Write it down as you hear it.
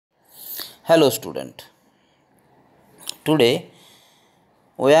Hello student. Today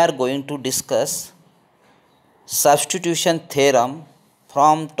we are going to discuss substitution theorem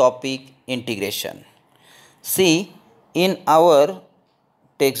from topic integration. See, in our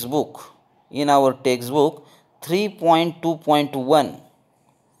textbook 3.2.1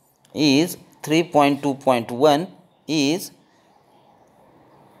 is 3.2.1 is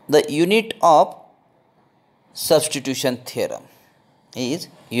the unit of substitution theorem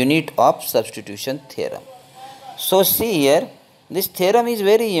So see here, this theorem is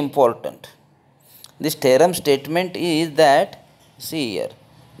very important. This theorem statement is that,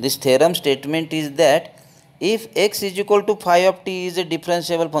 if x is equal to phi of t is a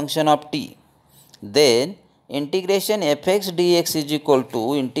differentiable function of t, then integration fx dx is equal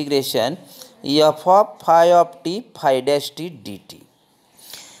to integration f of phi of t phi dash t dt.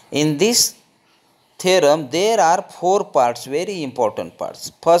 In this theorem there are four parts, very important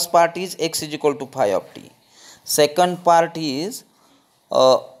parts. First part is x is equal to phi of t. Second part is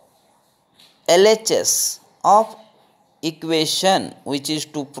LHS of equation, which is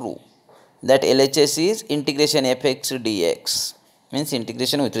to prove that LHS is integration fx dx, means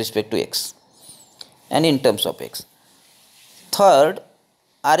integration with respect to x and in terms of x. Third,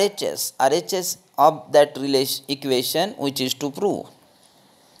 RHS of that equation, which is to prove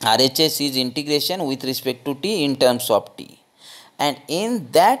RHS is integration with respect to t in terms of t, and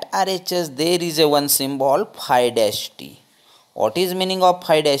in that RHS there is a one symbol phi dash t. What is meaning of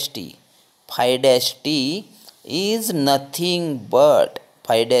phi dash t? Phi dash t is nothing but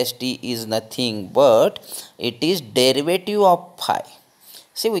it is derivative of phi.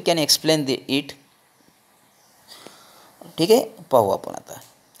 See, we can explain it. ठीक आहे, पाहू आपण आता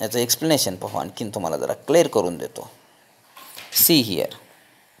याचं explanation पाहू, आणखीन तुम्हाला जरा क्लिअर करून देतो. सी हिअर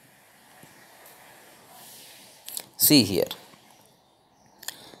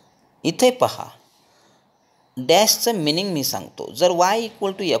इथे पहा, डॅशचं मिनिंग मी सांगतो. जर y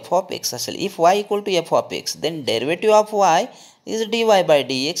equal to F of x असेल, if y equal to F of x, then derivative of y is dy bye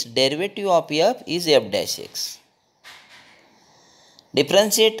dx, derivative of f is f dash x.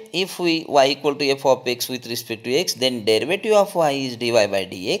 Differentiate if y equal to f of x with respect to x, then derivative of y is dy by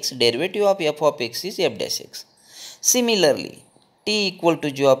dx, derivative of f of x is f dash x. Similarly, t equal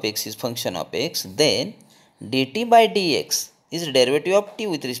to g of x is function of x, then dt by dx is derivative of t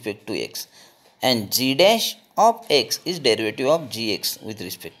with respect to x, and g dash of x is derivative of gx with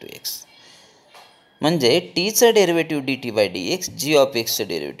respect to x. म्हणजे t चं derivative dt by dx, g of x चं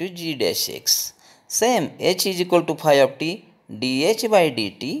derivative g dash x. Same, h is equal to phi of t dh by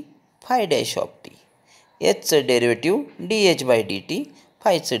dt phi dash of t. h चं derivative dh by dt,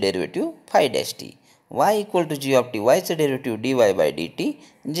 phi चं derivative phi dash t. y equal to g of t, y चं derivative dy by dt,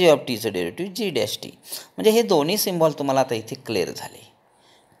 g of t चं derivative g dash t. म्हणजे हे दोन्ही symbol तुम्हाला आता इथे क्लिअर झाले.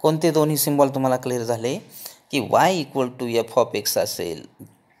 कोणते दोन्ही सिम्बॉल तुम्हाला क्लिअर झाले? की y equal to F of x असेल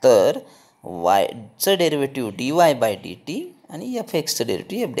तर yचं डेरिव्हेटिव्ह dy by dt आणि F एक्सचं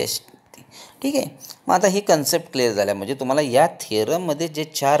derivative F dash T. ठीक आहे, मग आता ही कन्सेप्ट क्लिअर झाल्या म्हणजे तुम्हाला या थिअरममध्ये जे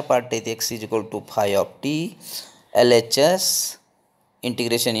चार पार्ट आहेत, x is equal to five of T, LHS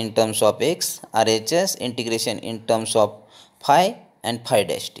integration in terms of x, RHS integration in terms of five and five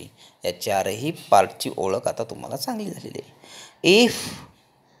dash T, या चारही पार्टची ओळख आता तुम्हाला चांगली झालेली आहे. If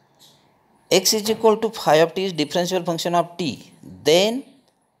x is equal to phi of t is differentiable function of t, then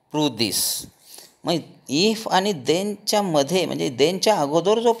prove this. मग if आणि देनच्या मध्ये, म्हणजे देनच्या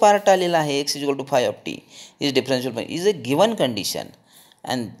अगोदर जो पार्ट आलेला आहे x is equal to phi of t is differentiable is a given condition,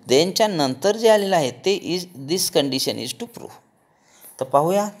 and देनच्या नंतर जे आलेलं आहे ते is this condition is to prove. तर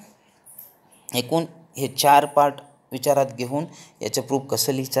पाहूया एकूण हे चार पार्ट विचारात घेऊन याचं प्रूफ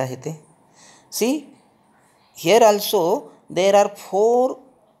कसं लिहायचं आहे ते. See here also there are four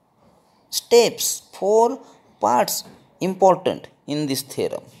parts important in this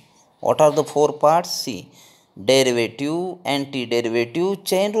theorem. What are the four parts? See, derivative, anti-derivative,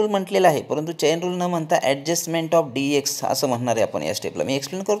 chain rule म्हटलेला आहे, परंतु चेन रूल न म्हणता ॲडजस्टमेंट ऑफ dx असं म्हणणार आहे आपण या स्टेपला. मी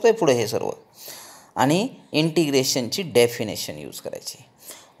एक्सप्लेन करतो आहे पुढे हे सर्व. आणि इंटिग्रेशनची डेफिनेशन यूज करायची.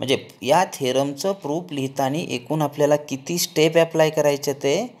 म्हणजे या थिअरमचं प्रूफ लिहिताना एकूण आपल्याला किती स्टेप अप्लाय करायचे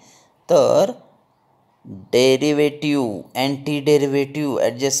ते, तर derivative, anti-derivative,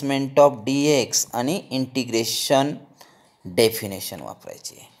 adjustment of dx आणि इंटिग्रेशन डेफिनेशन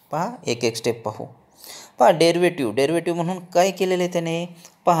वापरायची. पहा एक एक स्टेप पाहू. पहा डेरिव्हेटिव्ह म्हणून काय केलेलं आहे त्याने,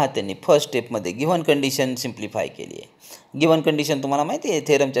 पहा त्यांनी फर्स्ट स्टेपमध्ये गिव्हन कंडिशन सिम्प्लिफाय केली आहे. गिव्हन कंडिशन तुम्हाला माहिती आहे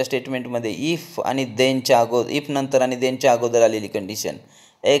थेरमच्या स्टेटमेंटमध्ये इफ आणि देनच्या अगोदर, इफ नंतर आणि देनच्या अगोदर आलेली condition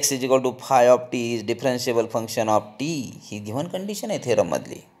x is equal to five of T is डिफरन्शिएबल function of T, he given condition आहे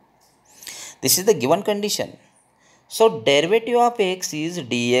थेरममधली. दिस is the given condition. So derivative of x is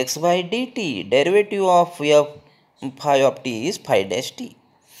dx by dt. Derivative of phi of t is phi dash t.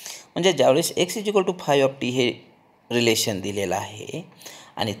 म्हणजे ज्यावेळेस x is equal to five of T हे relation दिलेलं आहे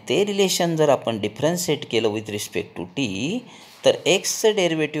आणि ते relation जर आपण डिफरन्शिएट केलं विथ रिस्पेक्ट टू टी, तर एक्सचं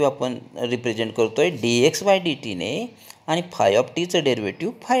डेरिव्हेटिव्ह आपण रिप्रेझेंट करतो आहे डी एक्स बाय डी टीने आणि फाय ऑफ टीचं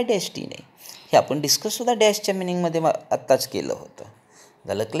डेरिव्हेटिव्ह फाय डॅश टीने. हे आपण डिस्कससुद्धा डॅशच्या मिनिंगमध्ये आत्ताच केलं होतं.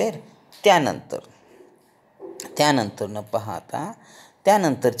 झालं क्लिअर? त्यानंतरनं पहा आता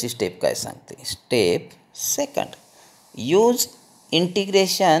त्यानंतरची स्टेप काय सांगते. Step second, use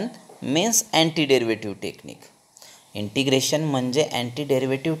integration means anti derivative technique. Integration म्हणजे अँटी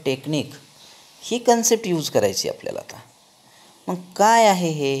डेरिव्हेटिव्ह टेक्निक ही कन्सेप्ट यूज करायची आपल्याला. आता मग काय आहे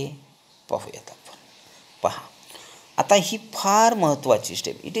हे पाहूयात आपण. पहा आता ही फार महत्त्वाची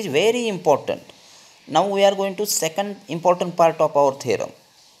step. It is very important. Now we R going to second important part of our theorem.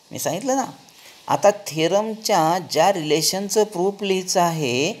 मी सांगितलं ना, आता थेरमच्या ज्या रिलेशनचं प्रूफ लिहायचं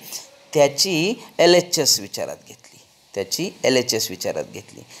आहे त्याची एल एच एस विचारात घेतली.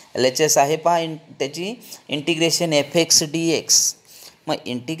 एल एच एस आहे पहा त्याची integration F x D x. मग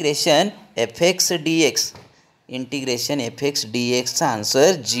इंटिग्रेशन एफ एक्स डी एक्सचा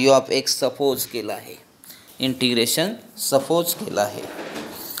answer G of x suppose केला आहे. इंटिग्रेशन सपोज केलं आहे.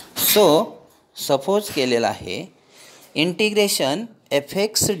 सपोज केलेलं आहे integration F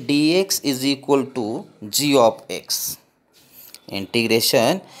x D x is equal to G of x.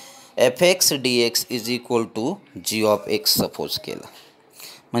 Integration F x D x is equal to G of x suppose केलं.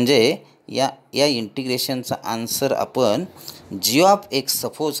 म्हणजे या इंटिग्रेशनचा answer आपण जी ऑफ एक्स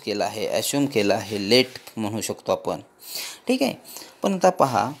सपोज केला आहे, ॲश्युम केला आहे, लेट म्हणू शकतो आपण. ठीक आहे. पण आता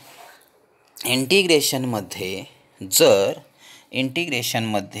पहा इंटिग्रेशनमध्ये जर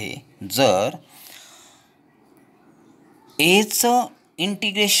एचं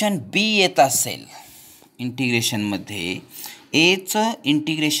इंटिग्रेशन बी येत असेल, एचं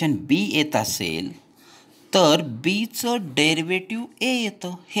इंटिग्रेशन बी येत असेल तर बीचं डेरिव्हेटिव्ह ए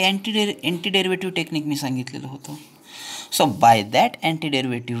येतं. हे अँटी डेरिव्हेटिव्ह टेक्निक मी सांगितलेलं होतं. So bye that anti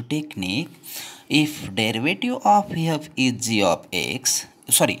derivative technique, if derivative of F is G of x,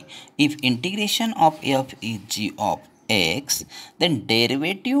 if integration of f is g of x, then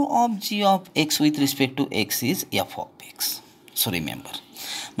derivative of g of x with respect to x is f of x. So remember,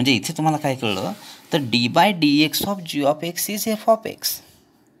 म्हणजे इथे तुम्हाला काय कळलं तर D bye D x of G of x is F of x.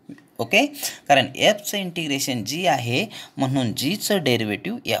 Okay, कारण एफचं integration जी आहे म्हणून जीचं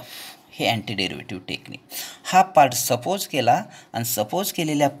डेरिव्हेटिव्ह एफ. हे अँटी डेरिव्हेटिव्ह टेक्निक हा पार्ट सपोज केला आणि सपोज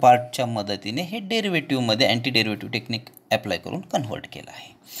केलेल्या पार्टच्या मदतीने हे डेरिव्हेटिव्हमध्ये अँटी डेरिव्हेटिव्ह टेक्निक ॲप्लाय करून कन्व्हर्ट केलं आहे.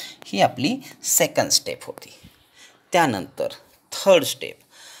 ही आपली सेकंड स्टेप होती. त्यानंतर थर्ड स्टेप.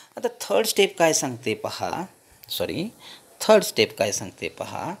 आता थर्ड स्टेप काय सांगते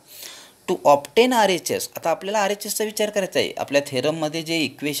पहा. To obtain R H S. आता आपल्याला आर एच एसचा विचार करायचा आहे. आपल्या थेरममध्ये जे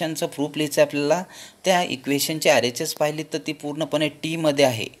इक्वेशनचं प्रूफ लिहायचं आहे आपल्याला, त्या इक्वेशनचे आर एच एस पाहिली तर ती पूर्णपणे टीमध्ये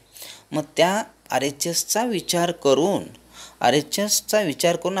आहे. मग त्या आर एच एसचा विचार करून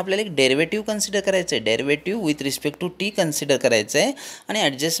आपल्याला एक डेरिव्हेटिव्ह कन्सिडर करायचं आहे. Derivative with respect to T consider करायचं आहे आणि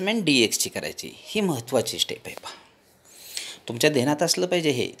ॲडजस्टमेंट डी एक्सची करायची. ही महत्त्वाची स्टेप आहे. पहा तुमच्या ध्यानात असलं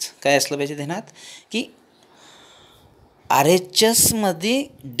पाहिजे. हेच काय असलं पाहिजे ध्यानात की आर एच एसमध्ये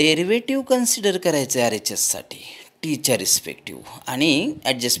डेरिव्हेटिव्ह कन्सिडर करायचं आहे आर एच एससाठी टीच्या रिस्पेक्टिव्ह आणि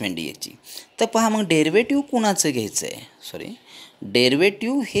ॲडजस्टमेंट डी एक्सची. तर पहा मग डेरिव्हेटिव्ह कुणाचं घ्यायचं आहे.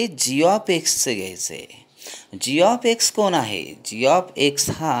 डेरिव्हेटिव्ह हे जी ऑफ एक्सचं घ्यायचं आहे. जी ऑफ एक्स कोण आहे? जी ऑफ एक्स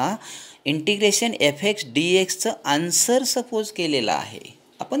हा integration F x D एक्सचं answer suppose केलेला आहे.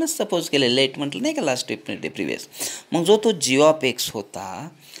 आपणच सपोज केलेलं, लेट म्हटलं नाही का लास्ट स्टेपमध्ये प्रिव्हियस. मग जो तो जी ऑफ एक्स होता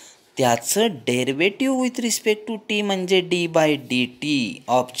त्याचं derivative with respect to T म्हणजे D bye D T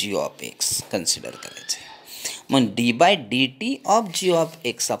of G of x consider करायचं आहे. मग D bye D T of G of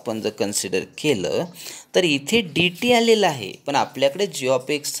x आपण जर कन्सिडर केलं तर इथे डी टी आलेलं आहे, पण आपल्याकडे जी ऑफ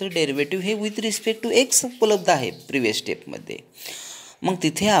एक्सचं डेरिव्हेटिव्ह हे विथ रिस्पेक्ट टू एक्स उपलब्ध आहे प्रिव्हियस स्टेपमध्ये. मग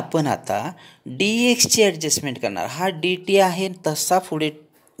तिथे आपण आता डी एक्सची ॲडजस्टमेंट करणार. हा डी टी आहे तसा पुढे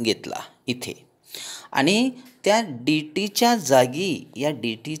घेतला इथे आणि त्या डी टीच्या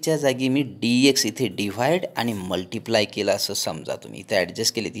जागी मी डी एक्स इथे डिव्हाइड आणि मल्टिप्लाय केलं असं समजा. तुम्ही इथे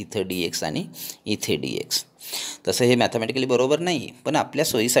ॲडजस्ट केले इथं डी एक्स आणि इथे डी एक्स. तसं हे मॅथमॅटिकली बरोबर नाही, पण आपल्या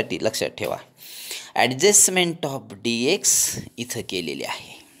सोयीसाठी लक्षात ठेवा. ॲडजस्टमेंट ऑफ डी एक्स इथं केलेली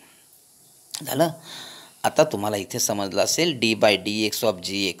आहे. झालं. आता तुम्हाला इथे समजलं असेल D bye D x of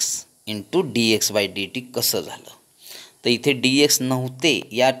G x into D x bye D T कसं झालं. तर इथे डी एक्स नव्हते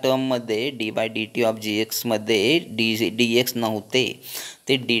या टर्ममध्ये, D bye D T of G एक्समध्ये D x नव्हते.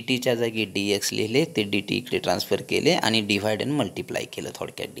 ते डी टीच्या जागी डी एक्स लिहिले, ते डी टी इकडे ट्रान्सफर केले आणि डिव्हाइड अँड मल्टिप्लाय केलं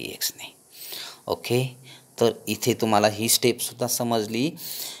थोडक्यात डी एक्सने. ओके, तर इथे तुम्हाला ही स्टेपसुद्धा समजली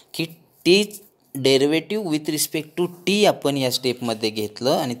की T derivative with respect to T आपण या स्टेपमध्ये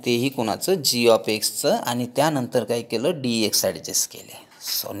घेतलं आणि तेही कोणाचं जी ऑफ एक्सचं आणि त्यानंतर काय केलं डी एक्स ॲडजस्ट केले.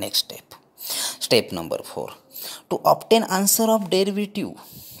 So next step number 4 to obtain answer of derivative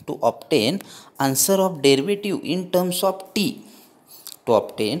in terms of t to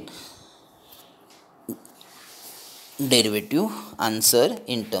obtain derivative answer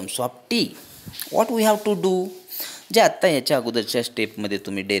in terms of t what we have to do. जे आत्ता याच्या अगोदरच्या स्टेपमध्ये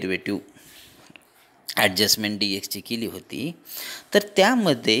तुम्ही डेरिव्हेटिव्ह ॲडजस्टमेंट डी एक्सची केली होती तर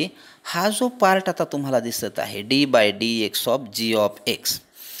त्यामध्ये हा जो पार्ट आता तुम्हाला दिसत आहे D bye D x of G of x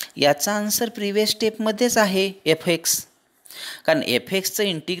याचा आन्सर प्रिव्हियस स्टेपमध्येच आहे एफ एक्स. कारण F एक्सचं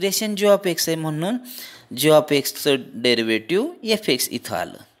integration G of x आहे म्हणून जी ऑफ एक्सचं डेरिव्हेटिव्ह एफ एक्स इथं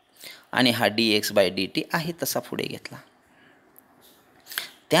आलं आणि हा D x bye D T आहे तसा पुढे घेतला.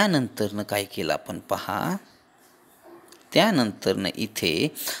 त्यानंतरनं काय केलं आपण पहा. त्यानंतरनं इथे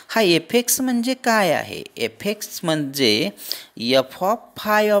हा एफ एक्स म्हणजे काय आहे. एफ एक्स म्हणजे F of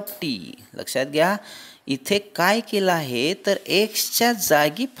five of T. लक्षात घ्या इथे काय केलं आहे तर एक्सच्या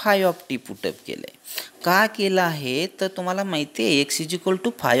जागी फाय ऑफ टी पुटअप केलं आहे. का केलं आहे तर तुम्हाला माहिती आहे x is equal to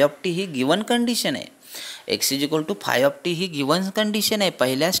five of T he given condition आहे. X is equal to five of T he given condition आहे.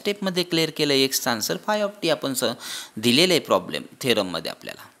 पहिल्या स्टेपमध्ये क्लिअर केलं एक्सचा आन्सर फाय ऑफ टी आपण दिलेलं आहे प्रॉब्लेम थेरममध्ये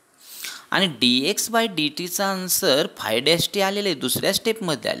आपल्याला. आणि डी एक्स बाय डी टीचा आन्सर फाय डॅश टी आलेलं आहे दुसऱ्या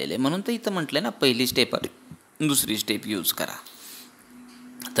स्टेपमध्ये आलेलं आहे म्हणून तर इथं म्हटलं ना पहिली स्टेप दुसरी स्टेप यूज करा.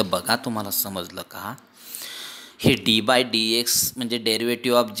 तर बघा तुम्हाला समजलं का. हे डी बाय डी एक्स म्हणजे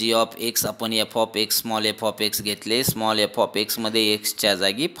derivative of G of x आपण F of x small F of x घेतले. स्मॉल एफ ऑफ एक्समध्ये एक्सच्या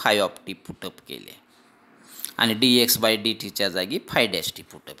जागी फाय ऑफ टी पुटअप केले आणि डी एक्स बाय डी टीच्या जागी फाय डॅश टी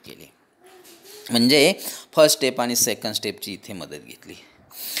पुटअप केले. म्हणजे फर्स्ट स्टेप आणि सेकंड स्टेपची इथे मदत घेतली.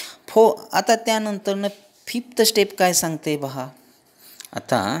 आता त्यानंतरनं फिफ्थ स्टेप काय सांगते पहा.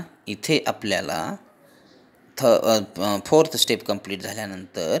 आता इथे आपल्याला फोर्थ स्टेप कंप्लीट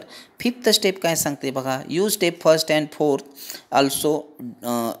झाल्यानंतर फिफ्थ स्टेप काय सांगते बघा. Use step first and fourth also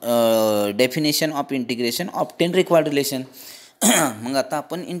definition of integration obtain required relation. मग आता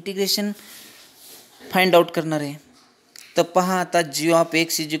आपण इंटिग्रेशन फाइंड आउट करणार आहे. तर पहा आता जी of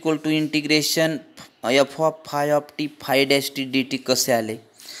x is equal to integration F of five of T five dash T D T कसे आले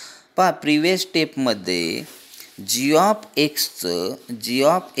पहा. प्रिव्हियस स्टेपमध्ये जी ऑफ एक्सचं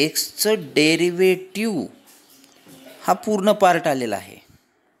डेरिव्हेटिव्ह हा पूर्ण पार्ट आलेला आहे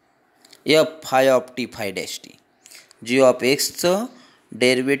F five of T five dash T. G of एक्सचं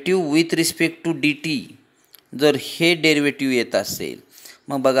derivative with respect to D T जर हे डेरिव्हेटिव्ह येत असेल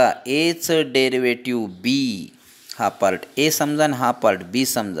मग बघा एचं डेरिव्हेटिव्ह बी हा पार्ट ए समजा आणि हा पार्ट बी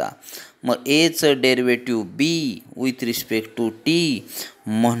समजा. मग एचं derivative B with respect to T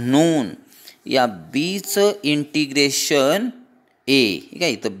म्हणून या बीचं इंटिग्रेशन ए ठीक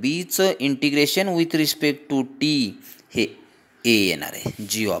आहे. तर बीचं integration with respect to T हे ए येणार आहे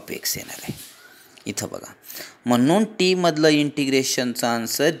जी ऑफ एक्स येणार आहे इथं बघा. म्हणून टीमधलं इंटिग्रेशनचं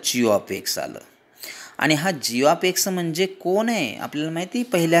आन्सर जी ऑफ एक्स आलं. आणि हा जी ऑफ एक्स म्हणजे कोण आहे आपल्याला माहिती आहे.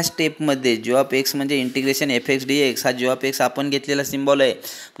 पहिल्या स्टेपमध्ये जी ऑफ एक्स म्हणजे integration F x D x हा जी ऑफ एक्स आपण घेतलेला सिम्बॉल आहे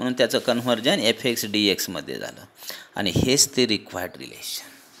म्हणून त्याचं कन्व्हर्जन एफ एक्स डी एक्समध्ये झालं आणि हेच ते रिक्वायर्ड रिलेशन.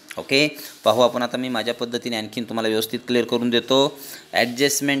 ओके पाहू आपण आता. मी माझ्या पद्धतीने आणखीन तुम्हाला व्यवस्थित क्लिअर करून देतो.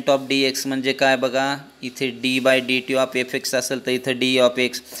 ॲडजस्टमेंट ऑफ डी एक्स म्हणजे काय बघा. इथे D bye D T of F x असेल तर इथं डी ऑफ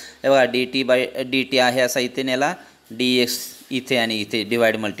एक्स हे बघा D T bye D T आहे असा इथे नेला. डी एक्स इथे आणि इथे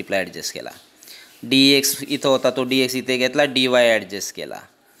डिवाइड मल्टिप्लाय ॲडजस्ट केला. डी एक्स इथं होता तो डी एक्स इथे घेतला डी वाय ॲडजस्ट केला.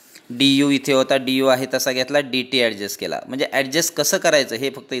 डी यू इथे होता डी यू आहे तसा घेतला डी टी ॲडजस्ट केला. म्हणजे ॲडजस्ट कसं करायचं हे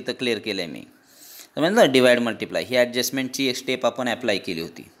फक्त इथं क्लिअर केलं आहे मी. समजलं डिवाइड मल्टिप्लाय ही ॲडजस्टमेंटची एक स्टेप आपण ॲप्लाय केली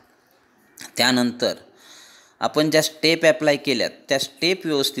होती. त्यानंतर आपण ज्या स्टेप ॲप्लाय केल्यात त्या स्टेप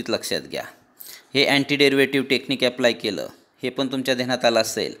व्यवस्थित लक्षात घ्या. हे अँटी डेरिव्हेटिव्ह टेक्निक ॲप्लाय केलं हे पण तुमच्या ध्यानात आलं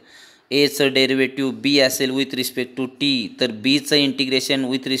असेल. एचं डेरिव्हेटिव्ह बी असेल विथ रिस्पेक्ट टू टी तर बीचं integration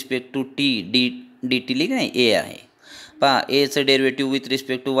with respect to T D T लिहिलं नाही ए आहे. पहा एचं derivative with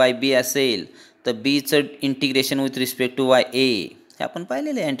respect to Y B असेल तर बीचं integration with respect to Y ए हे आपण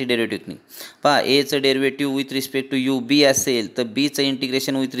पाहिलेलं आहे अँटी डेरिव्हेटिव्ह टेक्निक. पहा एचं derivative with respect to you बी असेल तर बीचं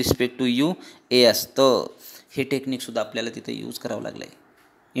integration with respect to U A असतं. हे टेक्निकसुद्धा आपल्याला तिथे यूज करावं लागलं आहे.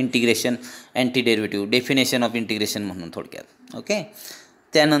 Integration anti derivative definition of integration म्हणून थोडक्यात. ओके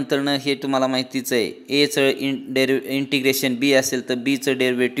त्यानंतरनं हे तुम्हाला माहितीच आहे. एचं इंटिग्रेशन बी असेल तर बीचं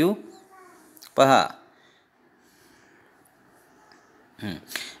डेरिव्हेटिव्ह पहा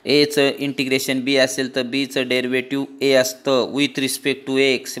एचं इंटिग्रेशन बी असेल तर बीचं डेरिव्हेटिव्ह ए असतं विथ रिस्पेक्ट टू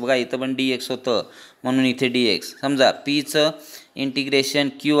एक्स. बघा इथं पण डी एक्स होतं म्हणून इथे डी एक्स. समजा पीचं इंटिग्रेशन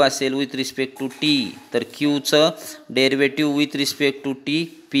क्यू असेल विथ रिस्पेक्ट टू टी तर क्यूचं derivative with respect to T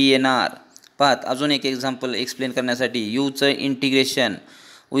P येणार. पाहत अजून एक एक्झाम्पल एक्सप्लेन करण्यासाठी, यूचं integration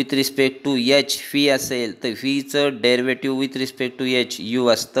with respect to H fee असेल तर फीचं derivative with respect to H U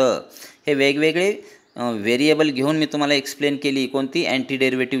असतं. हे वेगवेगळे व्हेरिएबल घेऊन मी तुम्हाला एक्सप्लेन केली कोणती अँटी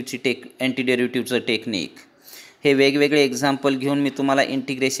डेरिव्हेटिव्हचं टेक्निक. हे वेगवेगळे एक्झाम्पल घेऊन मी तुम्हाला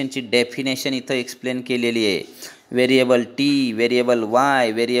इंटिग्रेशनची डेफिनेशन इथं एक्सप्लेन केलेली आहे. Variable T, variable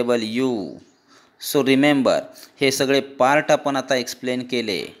Y, variable you. So remember हे सगळे पार्ट आपण आता एक्सप्लेन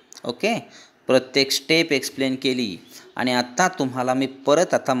केले. ओके, प्रत्येक स्टेप एक्सप्लेन केली आणि आता तुम्हाला मी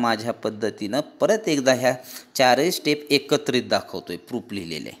परत आता माझ्या पद्धतीनं परत एकदा ह्या चारही स्टेप एकत्रित दाखवतोय प्रूफ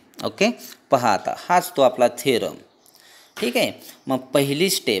लिहिलेले. ओके, पहा आता हाच तो आपला थेरम. ठीक आहे, मग पहिली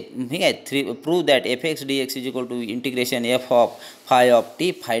स्टेप ठीक आहे, prove that F x D x is equal to integration F of five of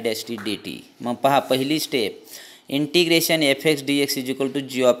T five dash T D T. मग पहा पहिली step, integration F x D x is equal to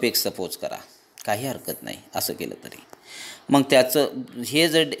G of x suppose करा, काही हरकत नाही असं केलं तरी. मग त्याचं हे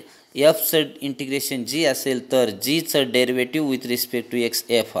जर एफचं इंटिग्रेशन जी असेल तर जीचं derivative with respect to x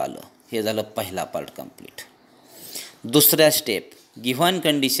F आलं. हे झालं पहिला पार्ट कंप्लीट. दुसऱ्या स्टेप, गिव्हन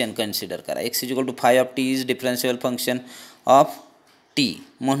कंडिशन कन्सिडर करा. X is equal to five of T is differential function of T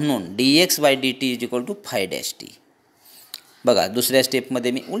म्हणून D x bye D T is equal to five dash T. बघा दुसऱ्या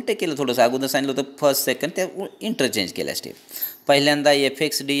स्टेपमध्ये मी उलटे केलं थोडंसं, अगोदर सांगितलं होतं फर्स्ट सेकंड, त्या इंटरचेंज केल्या स्टेप. पहिल्यांदा F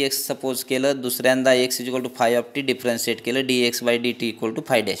x D x suppose केलं, दुसऱ्यांदा x is equal to five of T differentiate केलं, D x bye D T equal to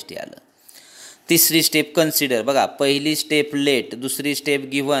five dash T आलं. तिसरी स्टेप कन्सिडर. बघा पहिली स्टेप लेट, दुसरी स्टेप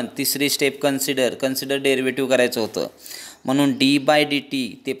गिव्हन, तिसरी स्टेप कन्सिडर डेरिव्हेटिव्ह करायचं होतं म्हणून डी बाय डी टी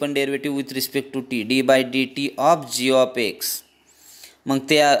ते पण derivative with respect to T, D bye D T of G of x. मग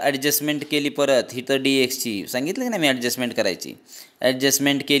ते ॲडजस्टमेंट केली परत, ही तर डी एक्सची सांगितलं की नाही मी ॲडजस्टमेंट करायची,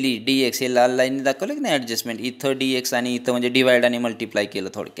 ॲडजस्टमेंट केली डी एक्स, हे लाल लाईनने दाखवलं की नाही ॲडजस्टमेंट, इथं डी एक्स आणि इथं म्हणजे डिवाइड आणि मल्टिप्लाय केलं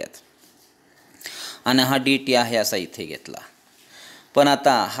थोडक्यात, आणि हा डी टी आहे असा इथे घेतला. पण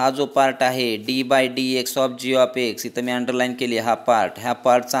आता हा जो पार्ट आहे D bye D x of G of x, इथं मी अंडरलाईन केली हा पार्ट, ह्या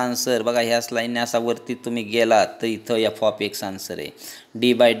पार्टचा आन्सर बघा ह्याच लाईनने असा वरती तुम्ही गेलात तर इथं एफ ऑफ एक्स आन्सर आहे.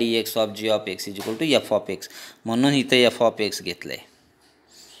 D bye D x of G of x is equal to F of x, म्हणून इथं एफ ऑफ एक्स घेतलं आहे.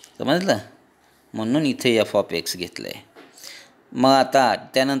 समजलं, म्हणून इथे एफ ऑफ एक्स घेतलं आहे. मग आता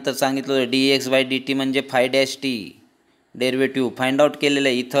त्यानंतर सांगितलं D x bye D T म्हणजे five dash T, derivative find out केलेलं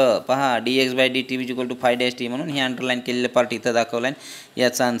आहे. इथं पहा D x bye D T is equal to five dash T, म्हणून हे अंडरलाईन केलेलं पार्ट इथं दाखवला आहे,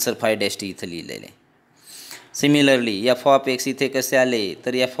 याचा आन्सर फाय डॅश टी इथं लिहिलेलं आहे. सिमिलरली एफ ऑफ एक्स इथे कसे आले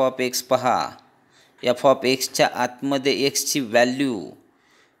तर एफ ऑफ एक्स पहा, एफ ऑफ एक्सच्या आतमध्ये एक्सची व्हॅल्यू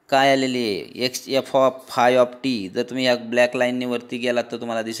काय आलेली आहे, x F of five of T. जर तुम्ही या ब्लॅक लाईनने वरती गेलात तर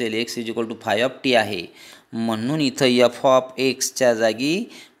तुम्हाला दिसेल x is equal to five of T आहे, म्हणून इथं एफ ऑफ एक्सच्या जागी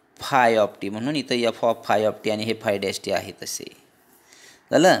फाय ऑफ टी, म्हणून इथं F of five of T आणि हे फाय डॅश टी आहे तसे.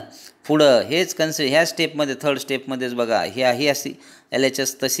 झालं, पुढं हेच ह्या स्टेपमध्ये थर्ड स्टेपमध्येच बघा ही अशी एल एच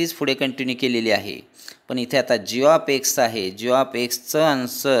एस तशीच पुढे कंटिन्यू केलेली आहे. पण इथे आता जी ऑफ एक्स आहे, जी ऑफ एक्सचं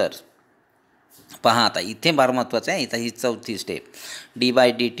आन्सर पहा. आता इथे फार महत्त्वाचं आहे, इथं ही चौथी step, D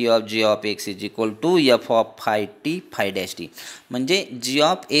bye D T of G of x is equal to F of five T five dash T, म्हणजे जी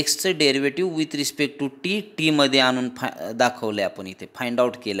of एक्सचं derivative with respect to T टीमध्ये आणून दाखवलं आहे आपण इथे, फाइंड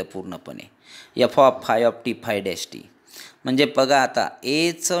आउट केलं पूर्णपणे F of five of T five dash T. म्हणजे बघा आता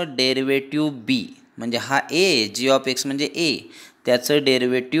एचं डेरिव्हेटिव्ह बी, म्हणजे हा ए जी ऑफ एक्स म्हणजे ए, त्याचं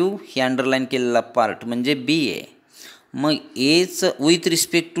डेरिव्हेटिव्ह हे अंडरलाईन केलेला पार्ट म्हणजे बी आहे. मग एचं विथ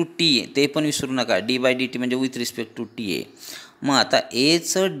रिस्पेक्ट टू टी आहे ते पण विसरू नका, डी बाय डी टी म्हणजे विथ रिस्पेक्ट टू टी आहे. मग आता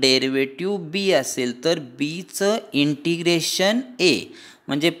एचं डेरिव्हेटिव्ह बी असेल तर बीचं इंटिग्रेशन ए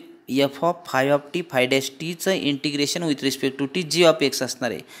म्हणजे F of five of T five dash टीचं integration with respect to T G of x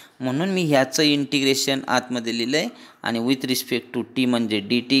असणार आहे, म्हणून मी ह्याचं इंटिग्रेशन आतमध्ये लिहिलं आहे आणि विथ रिस्पेक्ट टू टी म्हणजे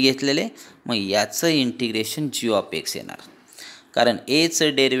डी टी घेतलेलं आहे. मग याचं इंटिग्रेशन जी ऑफ एक्स येणार, कारण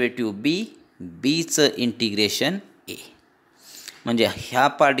एचं डेरिव्हेटिव्ह बी, बीचं इंटिग्रेशन ए, म्हणजे ह्या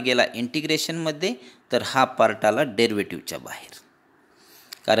पार्ट गेला इंटिग्रेशनमध्ये तर हा पार्ट आला डेरिव्हेटिव्हच्या बाहेर,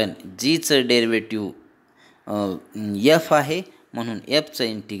 कारण जीचं डेरिव्हेटिव्ह एफ आहे म्हणून एफचं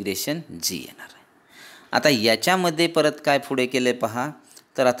इंटिग्रेशन जी येणार आहे. आता याच्यामध्ये परत काय पुढे केलं पहा,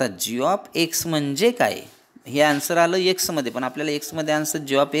 तर आता जी ऑफ एक्स म्हणजे काय, हे आन्सर आलं एक्समध्ये, पण आपल्याला एक्समध्ये आन्सर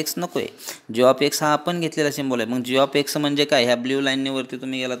जी ऑफ एक्स नको आहे, जी ऑफ एक्स हा आपण घेतलेला सिम्बॉल आहे. मग जी ऑफ एक्स म्हणजे काय, ह्या ब्ल्यू लाईनवरती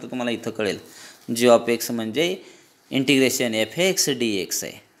तुम्ही गेला तर तुम्हाला इथं कळेल, जी ऑफ एक्स म्हणजे integration F x D x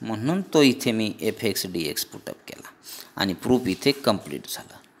आहे, म्हणून तो इथे मी F x D x put up केला आणि प्रूफ इथे कंप्लीट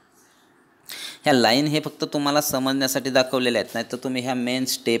झाला. ह्या लाईन हे फक्त तुम्हाला समजण्यासाठी दाखवलेल्या आहेत, नाही तर तुम्ही ह्या मेन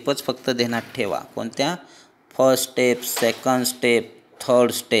स्टेपच फक्त ध्यानात ठेवा. कोणत्या? First step, second step,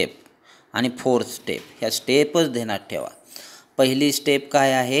 third step आणि फोर्थ स्टेप, ह्या स्टेपच ध्यानात ठेवा. पहिली स्टेप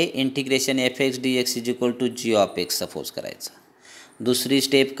काय आहे? Integration F x D x is equal to G of x suppose करायचं. दुसरी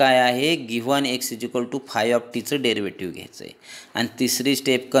स्टेप काय आहे? Given x is equal to five of टीचं डेरिव्हेटिव्ह घ्यायचं आहे. आणि तिसरी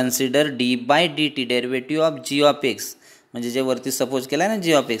step consider D bye D T derivative of G of x, म्हणजे जे वरती सपोज केलं आहे ना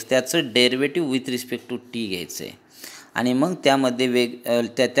जी ऑफ एक्स, त्याचं derivative with respect to T घ्यायचं आहे. आणि मग त्यामध्ये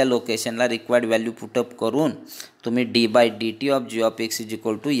त्या लोकेशनला रिक्वायर्ड व्हॅल्यू पुटअप करून तुम्ही D bye D T of G of x is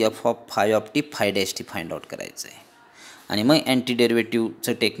equal to F of five of T five dash T find out करायचं आहे. आणि मग अँटी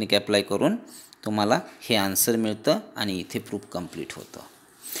डेरिव्हेटिव्हचं टेक्निक अप्लाय करून तुम्हाला हे आन्सर मिळतं आणि इथे प्रूफ कंप्लीट होतं.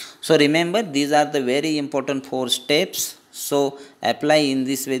 So remember, these R the very important 4 steps. So apply in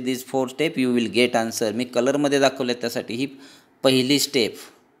this way this 4 step, you will get answer. मी कलरमध्ये दाखवले त्यासाठी ही पहिली स्टेप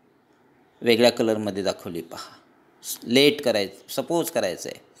वेगळ्या कलरमध्ये दाखवली पहा. लेट करायचं, सपोज करायचं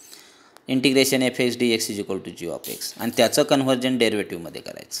आहे integration F x D x is equal to G of x, आणि त्याचं कन्व्हर्जन डेरिव्हेटिव्हमध्ये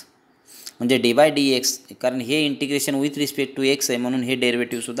करायचं. म्हणजे डी बाय डी एक्स, कारण हे integration with respect to x आहे म्हणून हे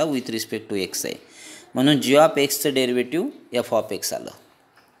डेरिव्हेटिव्हसुद्धा विथ रिस्पेक्ट टू एक्स आहे, म्हणून जी of एक्सचं derivative F of x आलं.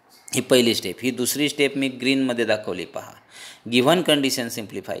 ही पहिली स्टेप. ही दुसरी स्टेप मी ग्रीनमध्ये दाखवली पहा. गिव्हन कंडिशन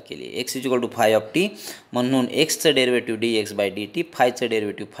सिम्प्लिफाय केली. X is equal to five of T म्हणून एक्सचं derivative D x bye D T, फायचं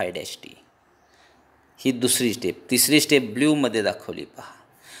derivative five dash T. ही दुसरी स्टेप. तिसरी स्टेप ब्ल्यूमध्ये दाखवली पहा.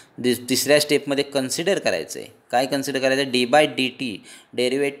 तिसऱ्या स्टेपमध्ये कन्सिडर करायचं आहे. काय कन्सिडर करायचं? D bye D T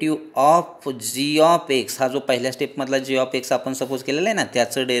derivative of G of x, हा जो पहिल्या स्टेपमधला जी ऑफ एक्स आपण सपोज केलेला आहे ना,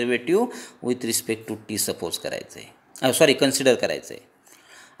 त्याचं derivative with respect to T suppose करायचं आहे, कन्सिडर करायचं आहे.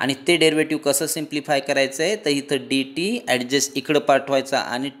 आणि ते डेरिव्हेटिव्ह कसं सिम्प्लिफाय करायचं आहे? तर इथं डी टी ॲडजस्ट इकडं पाठवायचा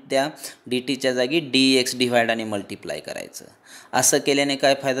आणि त्या डी टीच्या जागी डी एक्स डिवाइड आणि मल्टिप्लाय करायचं. असं केल्याने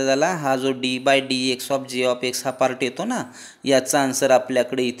काय फायदा झाला? हा जो D bye D x of G of x हा पार्ट येतो ना, याचा आन्सर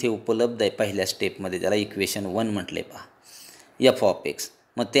आपल्याकडे इथे उपलब्ध आहे पहिल्या स्टेपमध्ये, ज्याला इक्वेशन 1 म्हटले पहा, एफ ऑफ एक्स.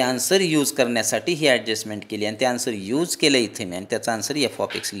 मग ते आन्सर यूज करण्यासाठी ही ॲडजस्टमेंट केली आणि ते आन्सर यूज केलं इथे मी, आणि त्याचं आन्सर एफ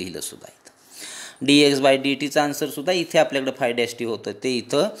ऑफ एक्स लिहिलं सुद्धा इथं. डी एक्स बाय डी टीचं आन्सरसुद्धा इथे आपल्याकडे फाय डॅश टी होतं, ते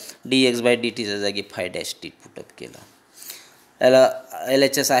इथं डी एक्स बाय डी टीच्या जागी फाय डॅश टी पुटअप केलं. याला एल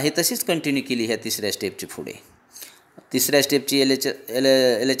एच एस आहे तशीच कंटिन्यू केली ह्या तिसऱ्या स्टेपची पुढे. तिसऱ्या स्टेपची एल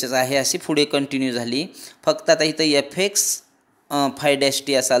एच एस आहे अशी पुढे कंटिन्यू झाली. फक्त आता इथं F X five dash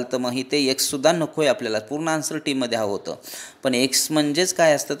T असाल तर मग इथे एक्ससुद्धा नको आहे आपल्याला, पूर्ण आन्सर टीमध्ये हवं होतं. पण एक्स म्हणजेच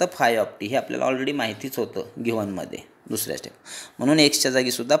काय असतं तर फाय ऑफ टी, हे आपल्याला ऑलरेडी माहितीच होतं गिव्हनमध्ये दुसऱ्या स्टेप, म्हणून एक्सच्या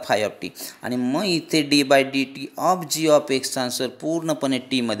जागीसुद्धा फाय ऑफ टी. आणि मग इथे D bye D T of G of एक्सचा आन्सर पूर्णपणे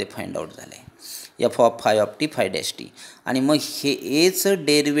टीमध्ये फाइंड आउट झालं आहे, F of five of T five dash T. आणि मग हे एचं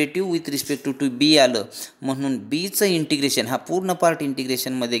derivative with respect to be आलं, म्हणून बीचं इंटिग्रेशन हा पूर्ण पार्ट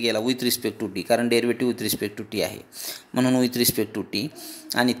इंटिग्रेशनमध्ये गेला विथ रिस्पेक्ट टू टी, कारण derivative with respect to T आहे म्हणून विथ रिस्पेक्ट टू टी.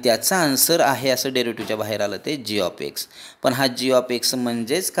 आणि त्याचा आन्सर आहे असं डेरिव्हेटिव्हच्या बाहेर आलं ते जी ऑफ एक्स. पण हा जी ऑफ एक्स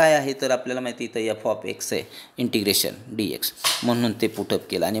म्हणजेच काय आहे तर आपल्याला माहिती इथं एफ ऑफ एक्स आहे इंटिग्रेशन डी एक्स, म्हणून ते पुटअप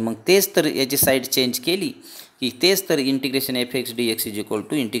केलं. आणि मग तेच तर याची साईड चेंज केली की तेच तर integration F x D x is equal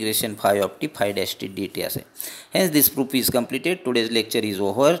to integration five of T five dash T D T असे. Hence this proof is completed. Today's lecture is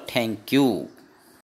over. Thank you.